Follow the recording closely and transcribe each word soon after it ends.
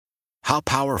How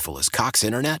powerful is Cox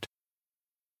Internet?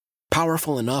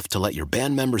 Powerful enough to let your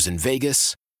band members in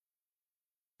Vegas,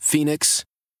 Phoenix,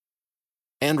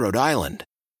 and Rhode Island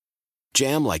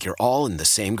jam like you're all in the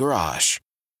same garage.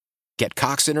 Get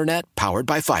Cox Internet powered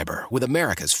by fiber with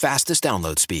America's fastest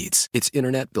download speeds. It's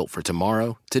internet built for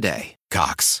tomorrow, today.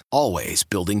 Cox, always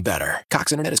building better.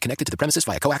 Cox Internet is connected to the premises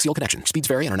via coaxial connection. Speeds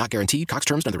vary and are not guaranteed. Cox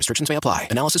terms and other restrictions may apply.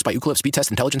 Analysis by Ookla Speed Test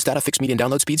Intelligence Data. Fixed median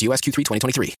download speeds. US Q3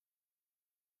 2023.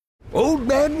 Old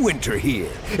Man Winter here.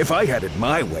 If I had it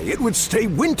my way, it would stay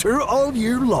winter all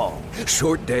year long.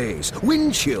 Short days,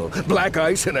 wind chill, black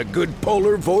ice, and a good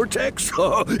polar vortex.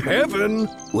 Oh, heaven!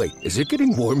 Wait, is it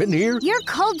getting warm in here? Your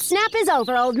cold snap is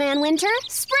over, Old Man Winter.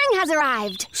 Spring has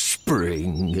arrived.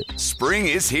 Spring. Spring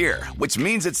is here, which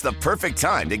means it's the perfect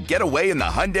time to get away in the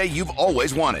Hyundai you've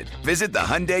always wanted. Visit the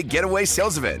Hyundai Getaway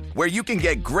Sales Event, where you can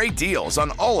get great deals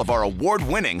on all of our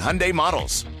award-winning Hyundai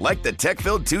models, like the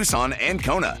tech-filled Tucson and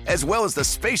Kona, as well as the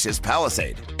spacious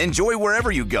Palisade. Enjoy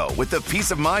wherever you go with the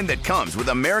peace of mind that comes with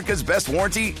America's best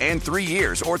warranty and 3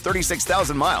 years or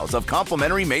 36,000 miles of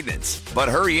complimentary maintenance. But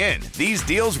hurry in, these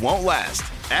deals won't last.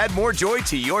 Add more joy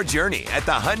to your journey at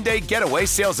the Hyundai Getaway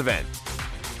Sales Event.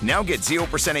 Now get 0%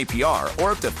 APR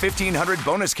or up to $1,500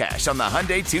 bonus cash on the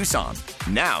Hyundai Tucson.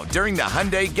 Now, during the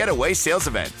Hyundai Getaway Sales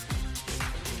Event.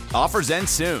 Offers end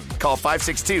soon. Call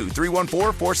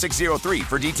 562-314-4603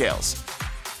 for details.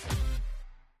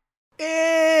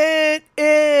 It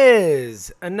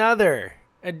is another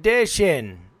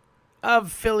edition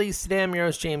of Philly Sedan. Your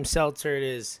host, James Seltzer. It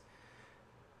is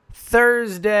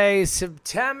Thursday,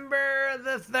 September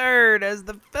the 3rd, as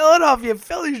the Philadelphia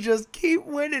Phillies just keep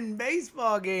winning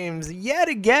baseball games. Yet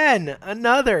again,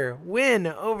 another win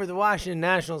over the Washington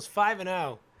Nationals,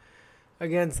 5-0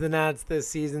 against the Nats this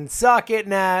season. Suck it,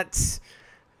 Nats.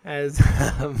 As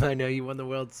I know you won the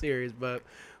World Series, but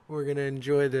we're going to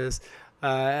enjoy this.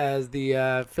 As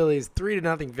the Phillies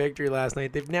 3-0 victory last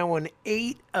night. They've now won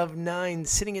 8 of 9,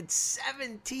 sitting at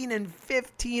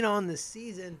 17-15 on the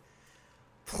season.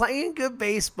 Playing good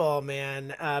baseball,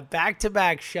 man.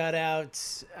 Back-to-back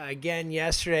shutouts. Again,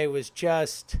 yesterday was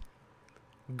just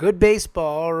good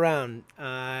baseball all around.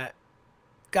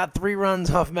 Got 3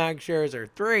 runs off Max Scherzer.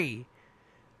 3.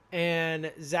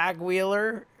 And Zach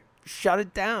Wheeler shut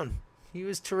it down. He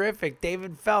was terrific.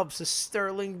 David Phelps, a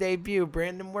sterling debut.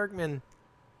 Brandon Workman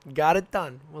got it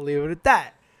done. We'll leave it at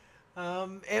that.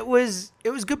 It was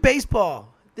good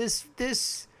baseball.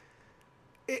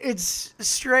 It's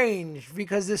strange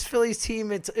because this Phillies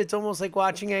team, it's almost like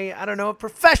watching a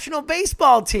professional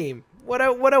baseball team. What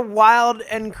a wild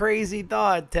and crazy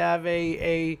thought to have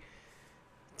a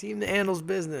team that handles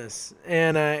business.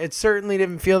 And it certainly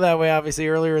didn't feel that way, obviously,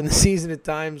 earlier in the season at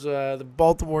times. The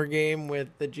Baltimore game with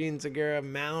the Gene Segura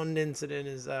mound incident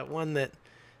is one that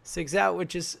sticks out,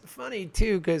 which is funny,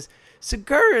 too, because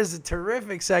Segura is a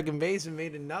terrific second baseman,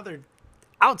 made another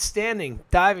outstanding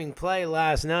diving play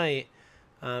last night.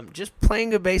 Just playing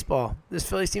good baseball. This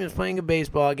Phillies team is playing good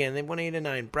baseball. Again, they won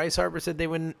 8-9. Bryce Harper said they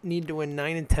would need to win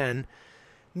 9-10.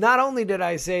 Not only did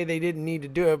I say they didn't need to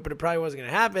do it, but it probably wasn't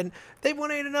going to happen. They won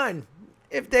 8-9.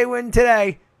 If they win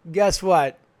today, guess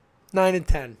what?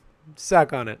 9-10.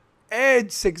 Suck on it.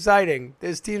 It's exciting.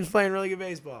 This team's playing really good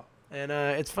baseball, and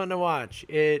it's fun to watch.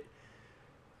 John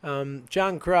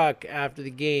Kruk, after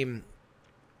the game,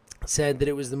 said that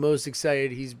it was the most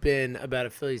excited he's been about a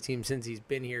Phillies team since he's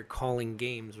been here calling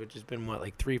games, which has been,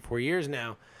 3-4 years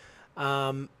now.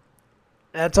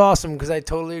 That's awesome because I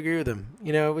totally agree with him.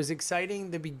 You know, it was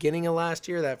exciting the beginning of last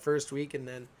year, that first week, and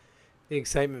then the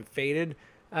excitement faded.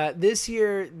 This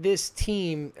year, this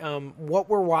team, what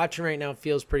we're watching right now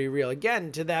feels pretty real.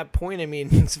 Again, to that point, I mean,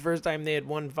 it's the first time they had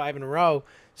won 5 in a row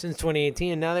since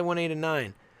 2018, and now they won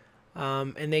 8-9.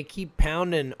 And they keep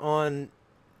pounding on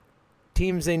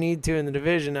teams they need to in the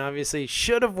division. Obviously,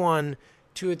 should have won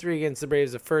 2 or 3 against the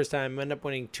Braves the first time, end up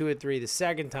winning 2 or 3 the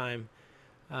second time.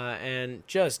 And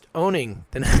just owning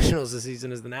the Nationals this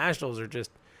season, as the Nationals are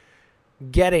just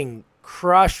getting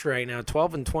crushed right now.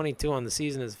 12-22 on the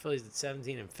season as the Phillies at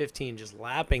 17-15, just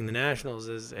lapping the Nationals.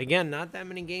 Is again, not that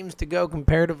many games to go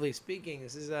comparatively speaking.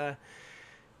 This is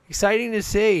exciting to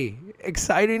see.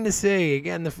 Exciting to see.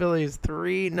 Again, the Phillies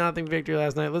 3-0 victory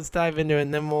last night. Let's dive into it,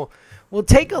 and then we'll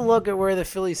take a look at where the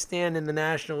Phillies stand in the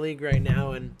National League right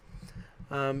now. And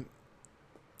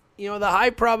the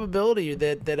high probability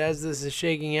that as this is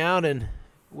shaking out and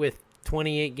with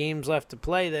 28 games left to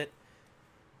play, that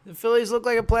the Phillies look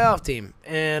like a playoff team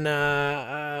and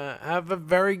have a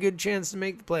very good chance to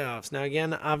make the playoffs. Now,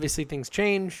 again, obviously things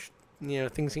change.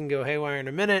 Things can go haywire in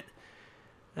a minute,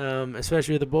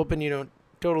 especially with the bullpen you don't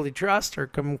totally trust or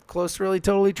come close to really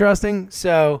totally trusting.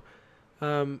 So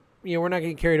we're not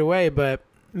getting carried away, but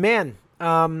man,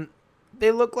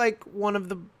 they look like one of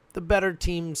the better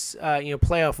teams,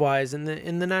 playoff wise in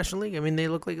the National League. I mean, they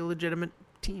look like a legitimate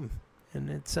team, and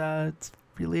it's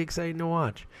really exciting to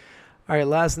watch. All right,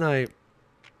 last night,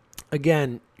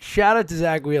 again, shout out to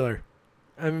Zach Wheeler.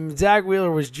 I mean, Zach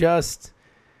Wheeler was just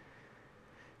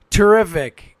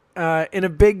terrific in a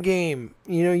big game.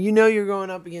 You know you're going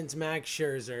up against Max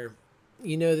Scherzer.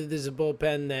 You know that there's a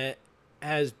bullpen that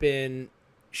has been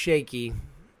shaky.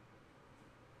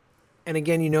 And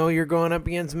again, you're going up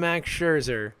against Max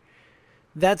Scherzer.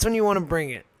 That's when you want to bring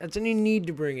it. That's when you need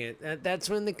to bring it. That's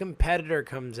when the competitor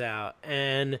comes out.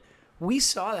 And we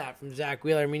saw that from Zach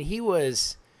Wheeler. I mean, he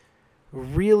was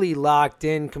really locked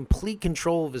in, complete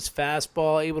control of his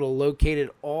fastball, able to locate it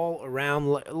all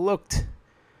around. Looked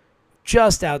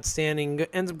just outstanding.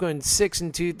 Ends up going 6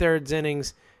 2/3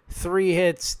 innings, 3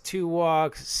 hits, 2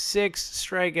 walks, 6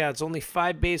 strikeouts, only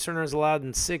 5 base runners allowed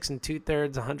in 6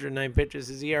 2/3, 109 pitches.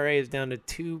 His ERA is down to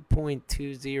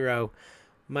 2.20.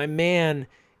 My man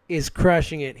is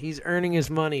crushing it. He's earning his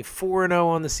money, 4-0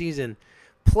 on the season.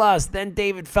 Plus, then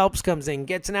David Phelps comes in,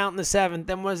 gets an out in the 7th.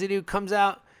 Then what does he do? Comes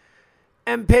out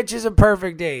and pitches a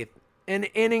perfect 8th. An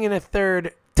inning and a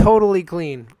third, totally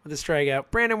clean with a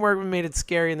strikeout. Brandon Workman made it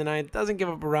scary in the 9th. Doesn't give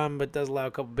up a run, but does allow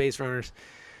a couple base runners.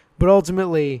 But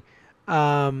ultimately,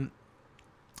 the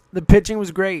pitching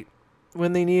was great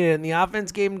when they needed it. And the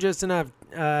offense gave him just enough.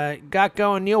 Got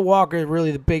going. Neil Walker,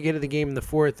 really the big hit of the game in the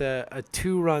 4th. A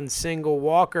 2-run single.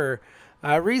 Walker.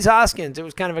 Rhys Hoskins, it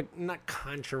was kind of a not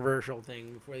controversial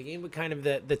thing before the game, but kind of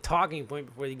the talking point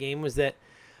before the game was that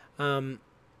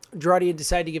Girardi had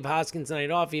decided to give Hoskins the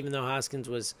night off, even though Hoskins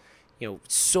was,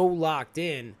 so locked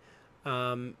in,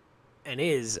 and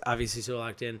is obviously so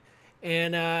locked in.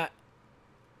 And I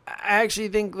actually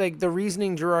think like the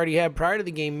reasoning Girardi had prior to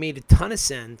the game made a ton of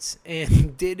sense,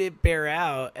 and did it bear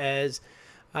out as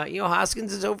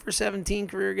Hoskins is 0-for-17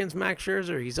 career against Max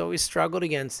Scherzer. He's always struggled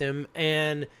against him,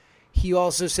 and he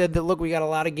also said that, look, we got a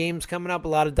lot of games coming up, a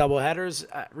lot of doubleheaders.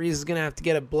 Rhys is going to have to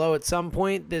get a blow at some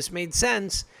point. This made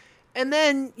sense. And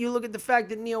then you look at the fact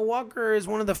that Neil Walker is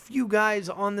one of the few guys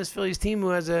on this Phillies team who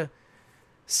has a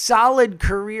solid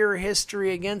career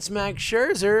history against Max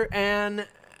Scherzer. And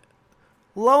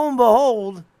lo and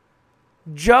behold,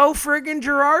 Joe friggin'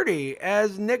 Girardi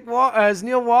as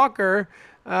Neil Walker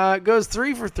goes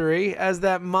 3 for 3 as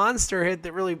that monster hit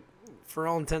that really, for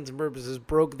all intents and purposes,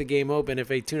 broke the game open, if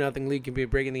a 2-0 lead can be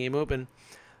breaking the game open.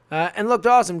 And looked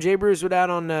awesome. Jay Bruce went out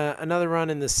on another run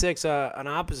in the 6th, an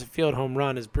opposite field home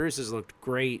run, as Bruce has looked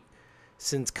great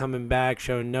since coming back,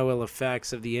 showing no ill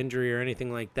effects of the injury or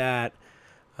anything like that.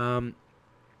 And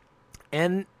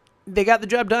they got the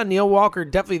job done. Neil Walker,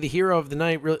 definitely the hero of the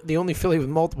night, the only Philly with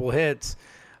multiple hits.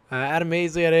 Adam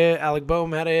Hazley had a hit, Alec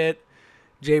Boehm had a hit,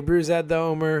 Jay Bruce had the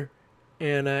homer,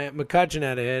 and McCutchen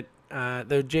had a hit.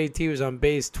 Though JT was on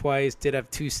base twice, did have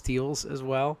 2 steals as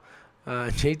well.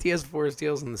 JT has 4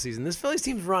 steals in the season. This Phillies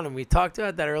team's running. We talked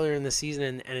about that earlier in the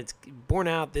season, and it's borne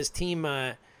out. This team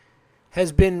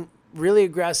has been really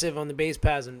aggressive on the base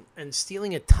paths and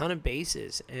stealing a ton of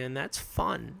bases, and that's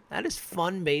fun. That is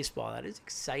fun baseball. That is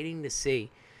exciting to see.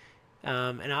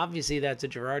 And obviously that's a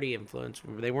Girardi influence.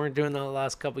 They weren't doing that the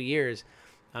last couple of years.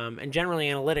 And generally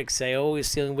analytics say, you're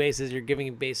stealing bases, you're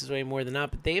giving bases away more than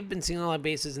not. But they have been stealing a lot of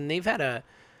bases, and they've had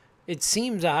it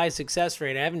seems a high success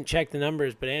rate. I haven't checked the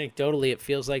numbers, but anecdotally it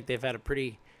feels like they've had a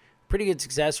pretty good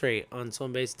success rate on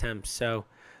stolen base attempts. So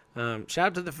shout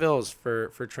out to the Phils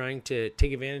for trying to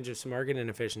take advantage of some market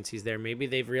inefficiencies there. Maybe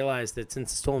they've realized that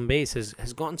since the stolen base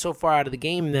has gone so far out of the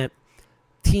game that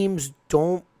teams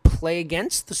don't play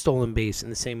against the stolen base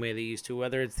in the same way they used to,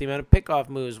 whether it's the amount of pickoff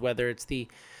moves, whether it's the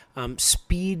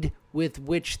speed with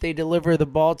which they deliver the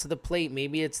ball to the plate.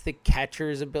 Maybe it's the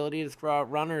catcher's ability to throw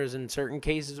out runners in certain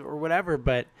cases or whatever,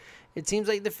 but it seems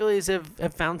like the Phillies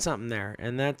have found something there,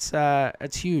 and that's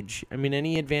huge. I mean,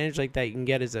 any advantage like that you can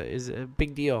get is a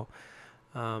big deal.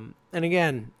 And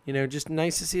again, just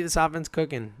nice to see this offense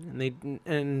cooking,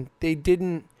 and they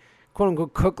didn't quote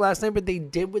unquote cook last night, but they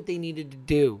did what they needed to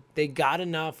do. They got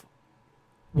enough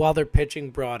while their pitching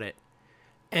brought it.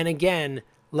 And again,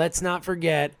 let's not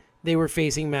forget they were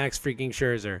facing Max freaking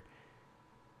Scherzer.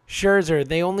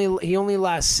 He only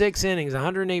lasts 6 innings,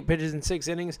 108 pitches in 6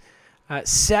 innings,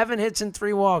 7 hits and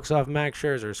 3 walks off Max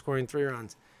Scherzer, scoring 3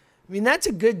 runs. I mean, that's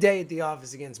a good day at the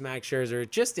office against Max Scherzer.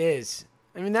 It just is.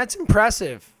 I mean, that's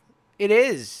impressive. It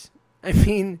is. I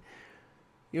mean,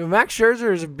 Max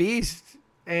Scherzer is a beast,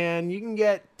 and you can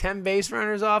get 10 base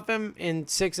runners off him in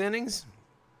 6 innings.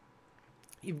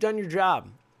 You've done your job.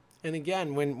 And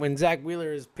again, when Zach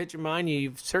Wheeler is pitching behind you,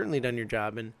 you've certainly done your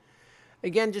job. And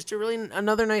again, just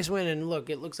another nice win. And look,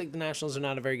 it looks like the Nationals are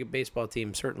not a very good baseball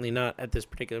team. Certainly not at this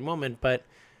particular moment, but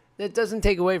that doesn't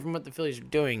take away from what the Phillies are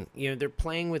doing. They're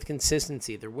playing with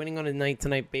consistency. They're winning on a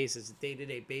night-to-night basis, a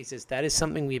day-to-day basis. That is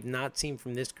something we have not seen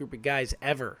from this group of guys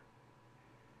ever.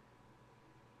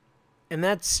 And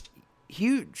that's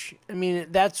huge. I mean,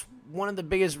 that's one of the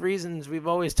biggest reasons we've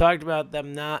always talked about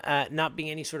them not being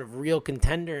any sort of real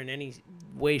contender in any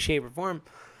way, shape, or form.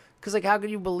 Because, how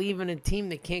could you believe in a team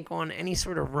that can't go on any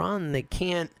sort of run, that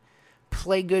can't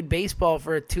play good baseball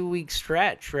for a 2-week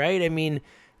stretch, right? I mean,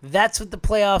 that's what the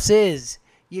playoffs is.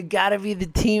 You got to be the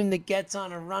team that gets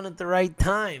on a run at the right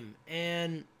time.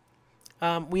 And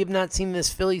we have not seen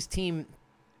this Phillies team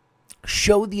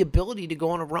show the ability to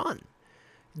go on a run.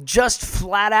 Just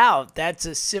flat out. That's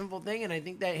a simple thing, and I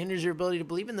think that hinders your ability to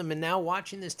believe in them. And now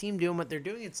watching this team doing what they're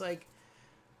doing, it's like,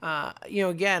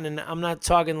 again, and I'm not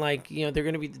talking like, they're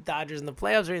going to be the Dodgers in the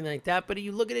playoffs or anything like that, but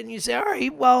you look at it and you say, all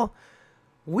right, well,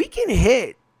 we can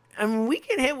hit. I mean, we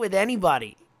can hit with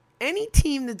anybody. Any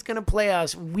team that's going to play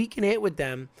us, we can hit with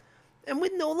them. And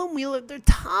with Nolan Wheeler at their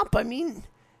top, I mean,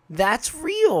 that's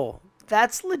real.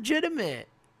 That's legitimate.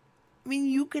 I mean,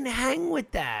 you can hang with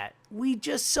that. We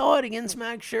just saw it against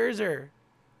Max Scherzer.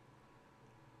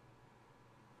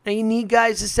 Now, you need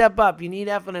guys to step up. You need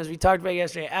Eflin, as we talked about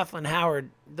yesterday. Eflin, Howard,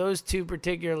 those two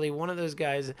particularly, one of those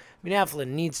guys. I mean, Eflin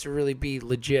needs to really be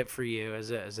legit for you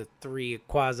as a 3, a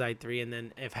quasi-3. And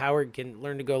then if Howard can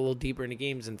learn to go a little deeper into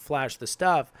games and flash the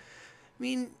stuff, I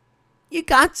mean, you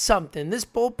got something. This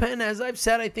bullpen, as I've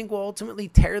said, I think will ultimately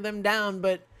tear them down.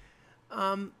 But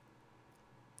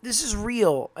this is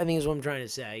real, I think is what I'm trying to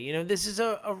say. This is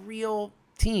a real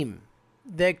team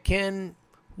that can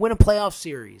win a playoff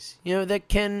series, that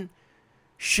can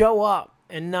show up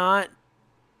and not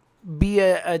be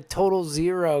a total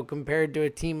zero compared to a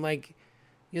team like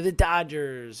the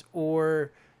Dodgers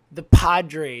or the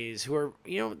Padres, who are,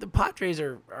 the Padres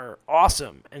are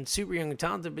awesome and super young and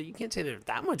talented, but you can't say they're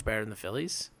that much better than the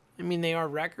Phillies. I mean, they are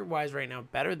record-wise right now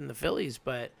better than the Phillies,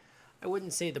 but I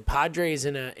wouldn't say the Padres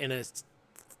in a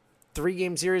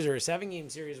 3-game series or a 7-game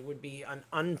series would be an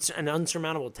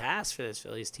unsurmountable task for this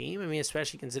Phillies team. I mean,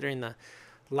 especially considering the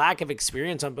lack of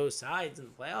experience on both sides in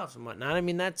the playoffs and whatnot. I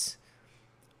mean, I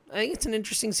think it's an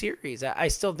interesting series. I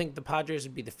still think the Padres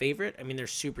would be the favorite. I mean, they're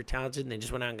super talented, and they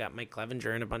just went out and got Mike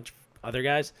Clevenger and a bunch of other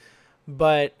guys.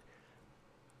 But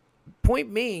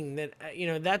point being that,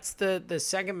 that's the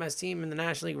second best team in the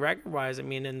National League record-wise. I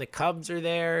mean, and the Cubs are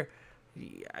there.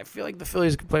 I feel like the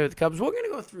Phillies could play with the Cubs. We're going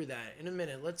to go through that in a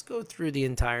minute. Let's go through the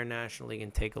entire National League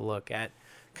and take a look at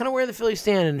kind of where the Phillies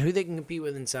stand and who they can compete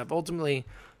with and stuff. Ultimately,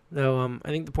 though, I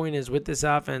think the point is with this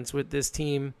offense, with this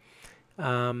team,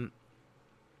 I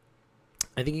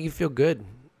think you can feel good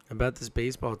about this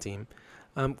baseball team.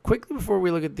 Quickly before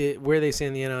we look at where they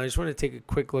stand in the NL, I just want to take a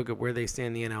quick look at where they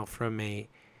stand in the NL from a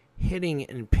hitting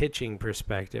and pitching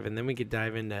perspective, and then we could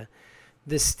dive into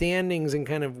the standings and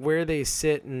kind of where they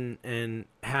sit and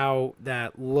how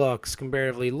that looks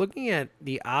comparatively. Looking at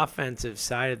the offensive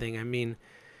side of things, I mean,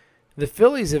 the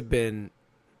Phillies have been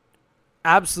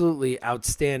absolutely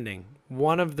outstanding.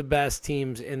 One of the best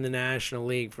teams in the National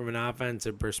League from an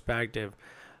offensive perspective.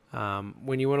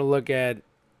 When you want to look at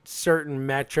certain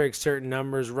metrics, certain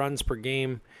numbers, runs per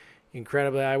game,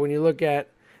 incredibly high. When you look at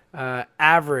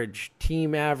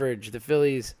team average, the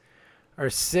Phillies are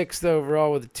 6th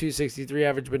overall with a 263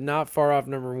 average, but not far off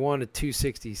number 1, a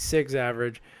 266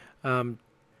 average.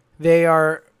 They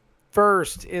are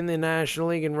first in the National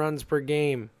League in runs per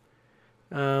game.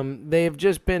 They have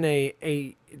just been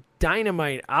a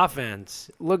dynamite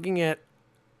offense. Looking at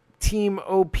team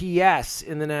OPS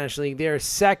in the National League, they are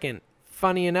second,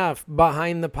 funny enough,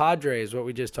 behind the Padres, what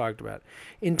we just talked about.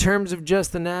 In terms of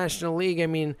just the National League, I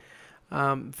mean,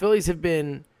 Phillies have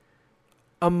been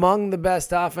among the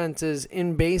best offenses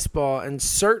in baseball, and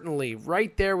certainly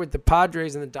right there with the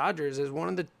Padres and the Dodgers as one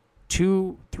of the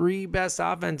 2-3 best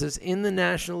offenses in the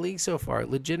National League so far.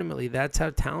 Legitimately, that's how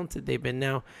talented they've been.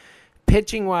 Now,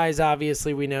 pitching-wise,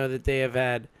 obviously, we know that they have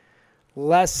had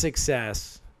less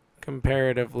success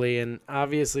comparatively, and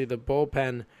obviously the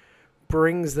bullpen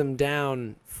brings them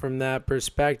down from that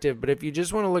perspective. But if you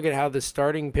just want to look at how the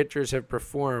starting pitchers have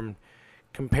performed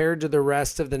compared to the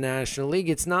rest of the National League,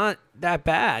 it's not that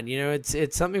bad.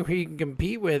 It's something where you can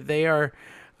compete with. They are,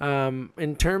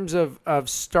 in terms of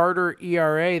starter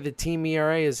ERA, the team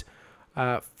ERA is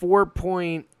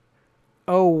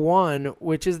 4.01,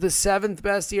 which is the 7th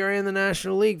best ERA in the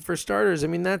National League for starters. I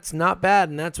mean, that's not bad,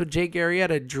 and that's with Jake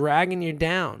Arrieta dragging you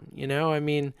down. I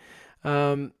mean,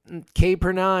 K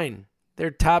per 9,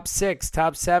 they're top 6,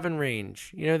 top 7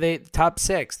 range. They top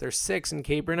 6, they're 6 in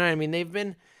K per 9. I mean, they've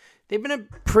they've been a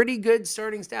pretty good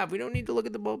starting staff. We don't need to look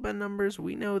at the bullpen numbers.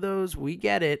 We know those. We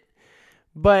get it.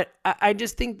 But I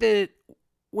just think that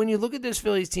when you look at this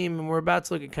Phillies team, and we're about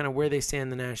to look at kind of where they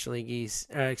stand in the National League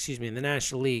in the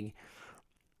National League,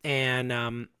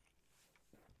 and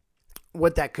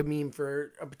what that could mean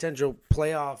for a potential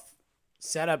playoff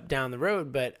setup down the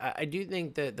road. But I do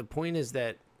think that the point is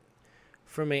that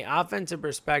from an offensive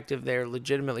perspective, they're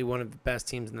legitimately one of the best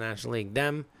teams in the National League.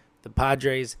 Them, the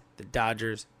Padres, the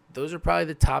Dodgers, those are probably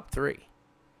the top three.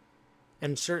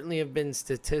 And certainly have been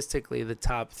statistically the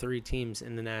top three teams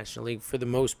in the National League for the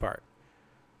most part.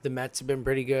 The Mets have been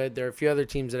pretty good. There are a few other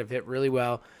teams that have hit really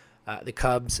well. The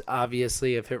Cubs,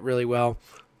 obviously, have hit really well.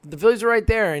 The Phillies are right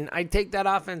there, and I take that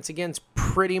offense against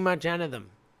pretty much any of them.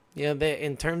 You know,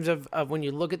 in terms of when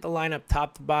you look at the lineup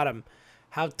top to bottom,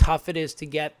 how tough it is to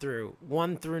get through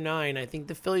 1 through 9. I think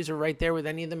the Phillies are right there with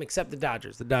any of them except the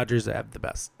Dodgers. The Dodgers have the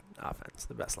best offense,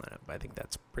 the best lineup. I think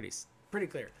that's pretty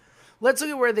clear. Let's look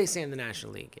at where they stand in the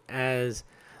National League. As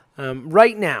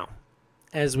right now,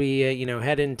 as we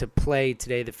head into play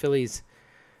today, the Phillies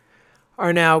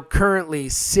are now currently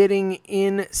sitting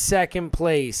in second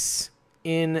place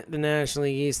in the National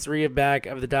League East, 3 back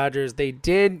of the Dodgers. They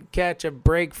did catch a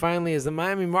break finally as the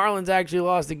Miami Marlins actually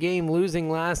lost a game, losing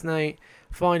last night,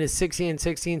 falling to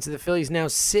 16-16. So the Phillies now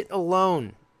sit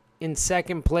alone in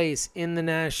second place in the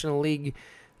National League.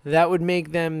 That would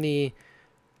make them the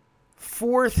the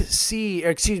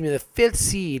 5th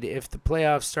seed if the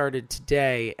playoffs started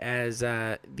today, as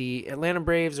the Atlanta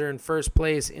Braves are in first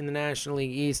place in the National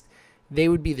League East. They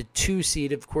would be the 2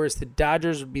 seed. Of course, the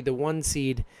Dodgers would be the 1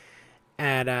 seed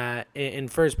in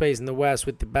first place in the West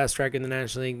with the best record in the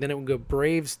National League. Then it would go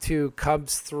Braves 2,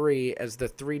 Cubs 3 as the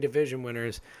 3 division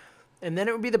winners. And then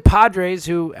it would be the Padres,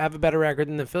 who have a better record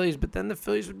than the Phillies, but then the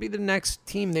Phillies would be the next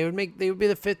team. They would be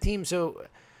the 5th team. So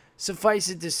suffice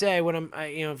it to say,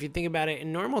 if you think about it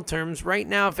in normal terms, right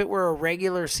now, if it were a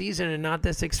regular season and not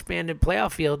this expanded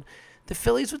playoff field, the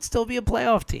Phillies would still be a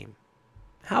playoff team.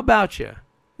 How about you?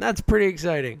 That's pretty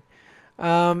exciting.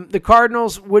 The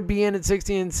Cardinals would be in at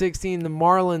 16-16. The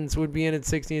Marlins would be in at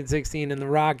 16-16, and the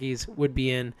Rockies would be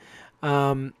in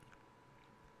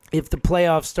if the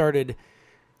playoffs started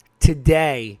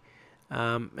today.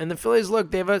 And the Phillies,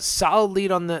 look, they have a solid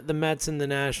lead on the Mets and the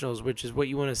Nationals, which is what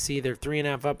you want to see. They're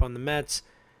 3.5 up on the Mets,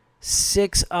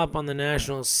 6 up on the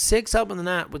Nationals, 6 up on the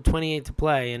Nats with 28 to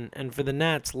play. And for the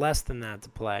Nats, less than that to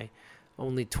play.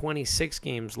 Only 26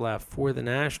 games left for the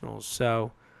Nationals.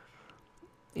 So,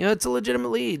 it's a legitimate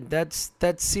lead. That's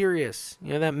serious.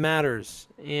 That matters.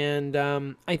 And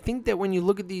I think that when you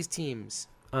look at these teams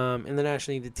in the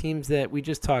National League, the teams that we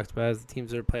just talked about as the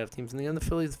teams that are playoff teams, and the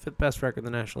Phillies, the 5th best record in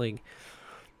the National League.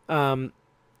 I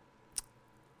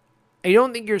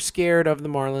don't think you're scared of the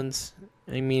Marlins.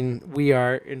 I mean, we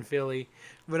are in Philly.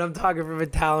 But I'm talking from a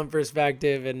talent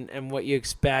perspective and what you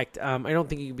expect. I don't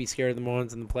think you can be scared of the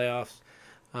Marlins in the playoffs.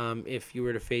 If you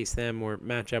were to face them or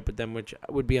match up with them, which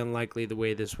would be unlikely the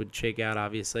way this would shake out,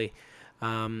 obviously.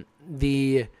 Again,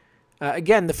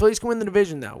 the Phillies can win the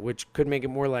division, though, which could make it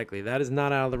more likely. That is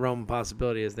not out of the realm of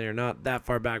possibility, as they are not that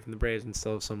far back from the Braves and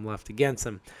still have some left against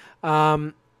them.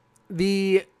 You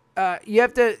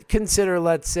have to consider,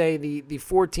 let's say, the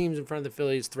 4 teams in front of the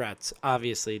Phillies threats.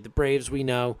 Obviously, the Braves, we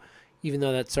know, even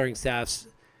though that starting staff's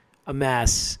a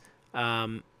mess,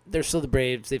 they're still the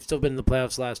Braves. They've still been in the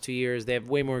playoffs the last 2 years. They have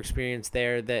way more experience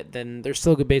there. Than they're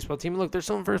still a good baseball team. Look, they're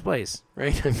still in first place,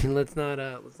 right? I mean, let's not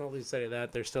lose sight of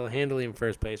that. They're still handily in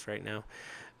first place right now,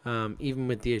 even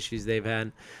with the issues they've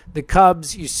had. The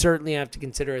Cubs, you certainly have to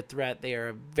consider a threat. They are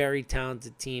a very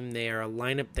talented team. They are a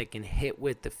lineup that can hit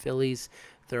with the Phillies.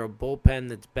 They're a bullpen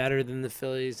that's better than the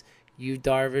Phillies. Yu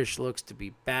Darvish looks to be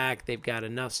back. They've got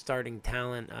enough starting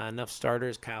talent, enough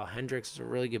starters. Kyle Hendricks is a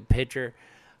really good pitcher.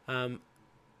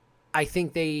 I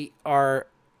think they are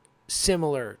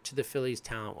similar to the Phillies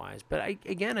talent-wise. But, I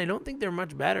don't think they're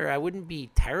much better. I wouldn't be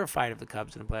terrified of the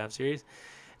Cubs in a playoff series.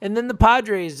 And then the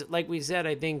Padres, like we said,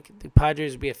 I think the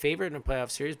Padres would be a favorite in a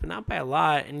playoff series, but not by a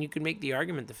lot. And you can make the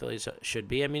argument the Phillies should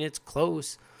be. I mean, it's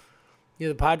close.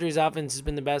 The Padres' offense has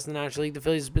been the best in the National League. The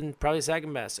Phillies have been probably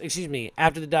second best.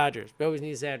 After the Dodgers. We always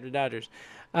need to say after the Dodgers.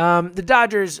 The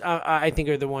Dodgers, I think,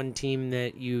 are the one team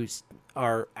that you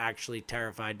are actually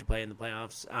terrified to play in the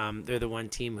playoffs. They're the one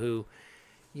team who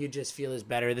you just feel is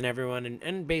better than everyone.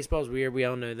 And baseball's weird. We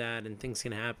all know that. And things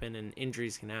can happen. And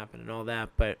injuries can happen and all that.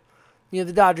 But,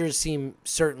 the Dodgers seem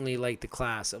certainly like the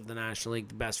class of the National League,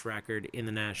 the best record in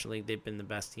the National League. They've been the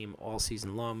best team all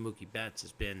season long. Mookie Betts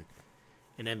has been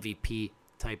an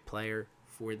MVP-type player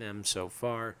for them so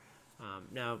far.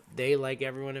 Now, they, like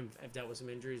everyone, have dealt with some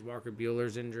injuries. Walker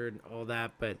Buehler's injured, all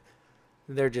that, but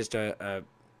they're just a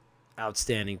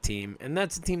outstanding team, and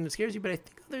that's a team that scares you. But I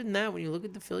think other than that, when you look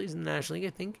at the Phillies in the National League,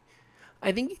 I think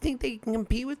you think they can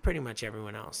compete with pretty much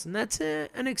everyone else, and that's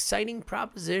an exciting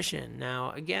proposition.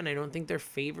 Now, again, I don't think they're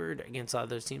favored against a lot of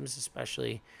those teams,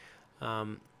 especially.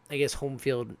 I guess home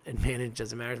field advantage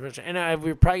doesn't matter as much. And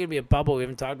we're probably going to be a bubble. We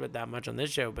haven't talked about that much on this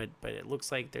show, but it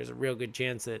looks like there's a real good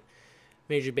chance that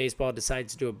Major League Baseball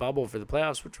decides to do a bubble for the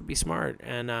playoffs, which would be smart.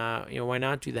 And, why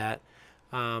not do that?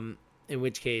 In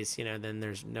which case, then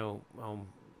there's no home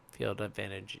field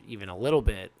advantage even a little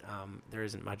bit. There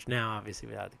isn't much now, obviously,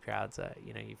 without the crowds.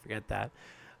 You forget that.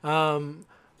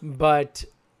 But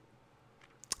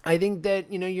I think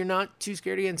that, you're not too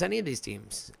scared against any of these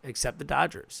teams except the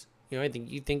Dodgers. I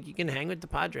think you can hang with the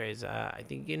Padres. I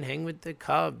think you can hang with the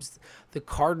Cubs. The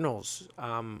Cardinals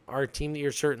are a team that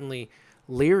you're certainly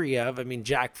leery of. I mean,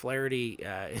 Jack Flaherty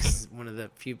is one of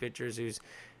the few pitchers who's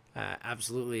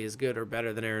absolutely as good or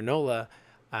better than Aaron Nola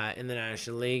in the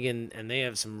National League, and they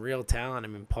have some real talent. I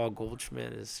mean, Paul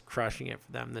Goldschmidt is crushing it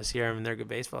for them this year. I mean, they're a good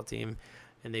baseball team,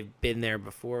 and they've been there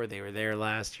before. They were there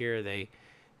last year. They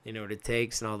know what it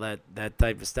takes and all that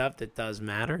type of stuff that does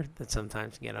matter, that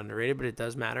sometimes can get underrated, but it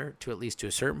does matter at least to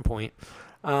a certain point.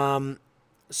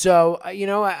 So,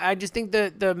 I just think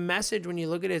the message when you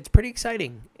look at it, it's pretty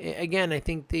exciting. Again, I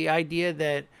think the idea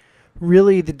that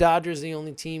really the Dodgers are the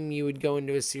only team you would go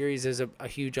into a series as a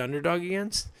huge underdog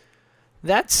against,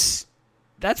 that's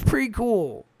pretty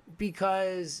cool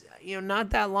because, not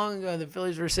that long ago, the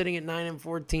Phillies were sitting at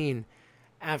 9-14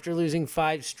 after losing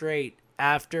 5 straight,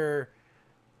 after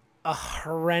a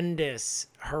horrific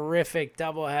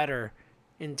doubleheader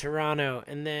in Toronto,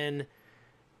 and then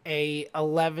a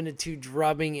 11-2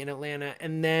 drubbing in Atlanta,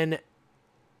 and then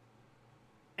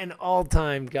an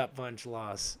all-time gut punch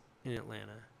loss in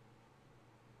Atlanta.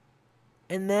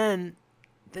 And then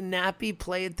the nappy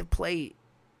play at the plate.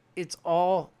 It's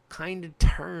all kind of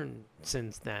turned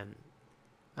since then.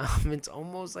 It's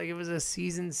almost like it was a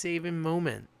season-saving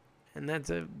moment. And that's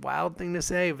a wild thing to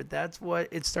say, but that's what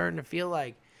it's starting to feel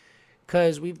like.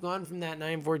 Because we've gone from that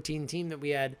 9-14 team that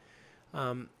we had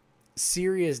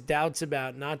serious doubts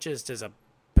about, not just as a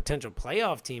potential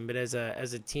playoff team, but as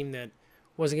a team that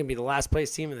wasn't going to be the last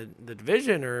place team in the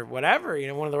division or whatever.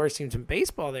 One of the worst teams in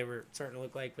baseball they were starting to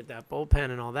look like with that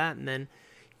bullpen and all that. And then,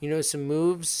 some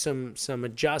moves, some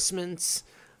adjustments.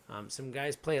 Some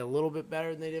guys play a little bit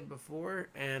better than they did before,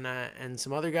 and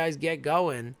some other guys get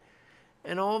going.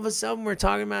 And all of a sudden, we're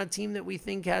talking about a team that we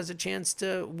think has a chance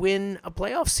to win a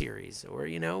playoff series or,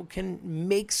 can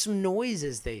make some noise,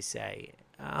 as they say.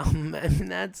 And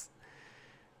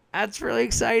that's really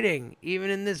exciting, even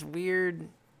in this weird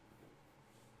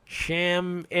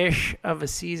sham-ish of a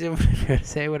season,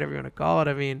 say whatever you want to call it.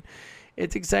 I mean,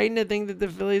 it's exciting to think that the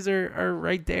Phillies are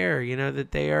right there,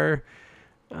 that they are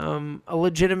a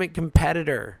legitimate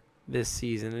competitor this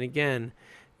season. And again,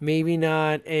 maybe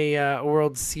not a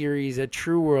World Series, a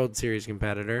true World Series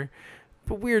competitor,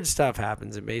 but weird stuff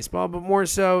happens in baseball. But more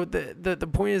so, the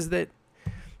point is that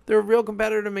they're a real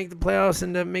competitor to make the playoffs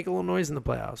and to make a little noise in the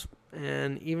playoffs.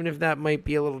 And even if that might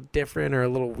be a little different or a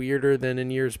little weirder than in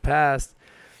years past,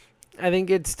 I think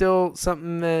it's still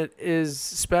something that is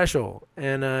special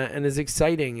and is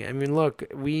exciting. I mean, look,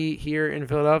 we here in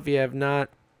Philadelphia have not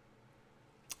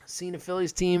seen a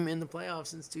Phillies team in the playoffs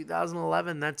since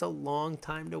 2011. That's a long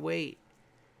time to wait.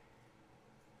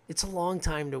 It's a long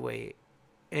time to wait.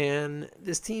 And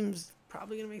this team's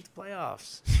probably going to make the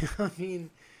playoffs. I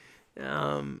mean,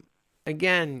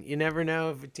 again, you never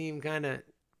know if a team kind of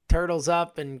turtles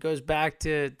up and goes back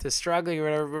to struggling or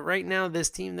whatever. But right now, this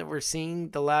team that we're seeing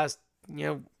the last,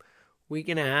 week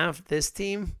and a half, this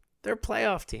team, they're a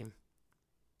playoff team.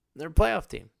 They're a playoff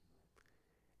team.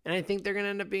 And I think they're going to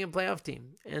end up being a playoff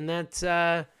team. And that's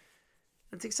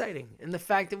exciting. And the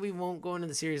fact that we won't go into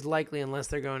the series likely unless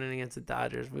they're going in against the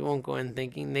Dodgers, we won't go in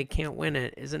thinking they can't win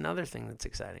it, is another thing that's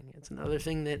exciting. It's another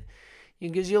thing that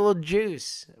gives you a little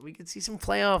juice. We could see some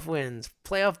playoff wins,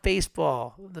 playoff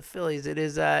baseball, the Phillies.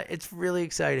 It's really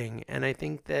exciting. And I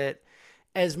think that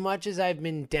as much as I've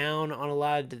been down on a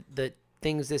lot of the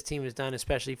things this team has done,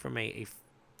 especially from a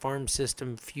farm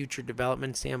system future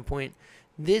development standpoint,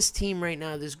 this team right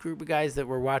now, this group of guys that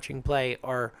we're watching play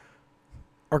are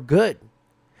good,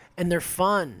 and they're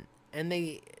fun, and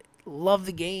they love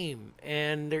the game,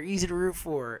 and they're easy to root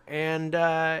for, and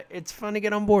it's fun to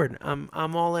get on board.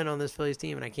 I'm all in on this Phillies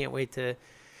team, and I can't wait to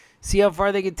see how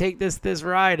far they can take this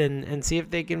ride and see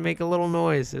if they can make a little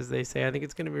noise, as they say. I think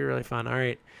it's going to be really fun. All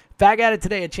right, back at it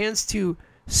today, a chance to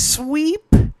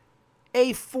sweep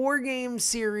a 4-game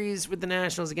series with the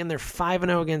Nationals. Again, they're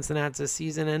 5-0 against the Nats this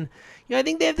season, and I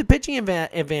think they have the pitching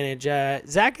advantage.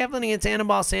 Zach Eflin against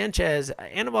Anibal Sanchez.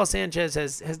 Anibal Sanchez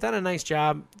has done a nice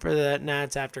job for the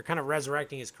Nats after kind of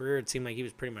resurrecting his career. It seemed like he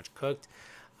was pretty much cooked.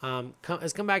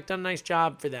 Has come back, done a nice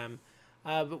job for them.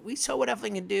 But we saw what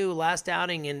Eflin can do last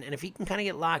outing, and if he can kind of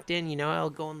get locked in, he'll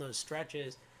go in those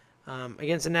stretches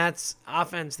against the Nats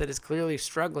offense that is clearly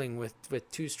struggling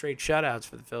with 2 straight shutouts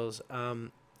for the Phils.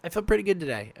 I feel pretty good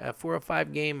today.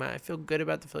 4-5 game. I feel good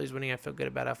about the Phillies winning. I feel good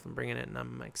about Eflin bringing it, and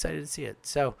I'm excited to see it.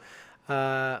 So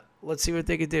let's see what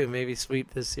they could do. Maybe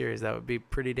sweep this series. That would be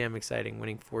pretty damn exciting,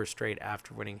 winning 4 straight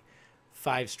after winning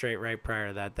 5 straight right prior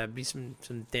to that. That'd be some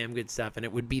damn good stuff, and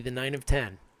it would be the 9 of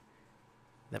 10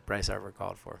 that Bryce Harper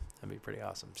called for. That'd be pretty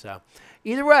awesome. So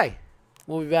either way,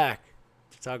 we'll be back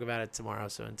to talk about it tomorrow.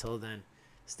 So until then,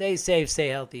 stay safe, stay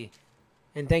healthy,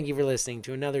 and thank you for listening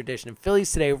to another edition of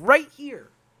Phillies Today right here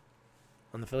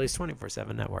on the Phillies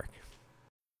 24/7 network.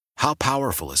 How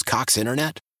powerful is Cox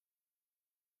Internet?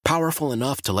 Powerful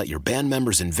enough to let your band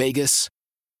members in Vegas,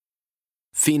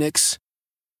 Phoenix,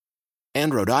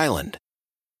 and Rhode Island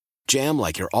jam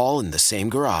like you're all in the same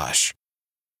garage.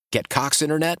 Get Cox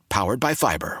Internet powered by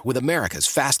fiber with America's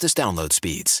fastest download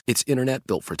speeds. It's internet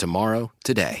built for tomorrow,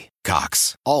 today.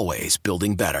 Cox, always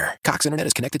building better. Cox Internet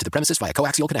is connected to the premises via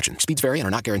coaxial connection. Speeds vary and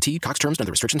are not guaranteed. Cox terms and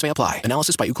other restrictions may apply.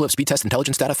 Analysis by Ookla of Speed Test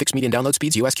Intelligence data. Fixed median download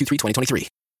speeds. US Q3 2023.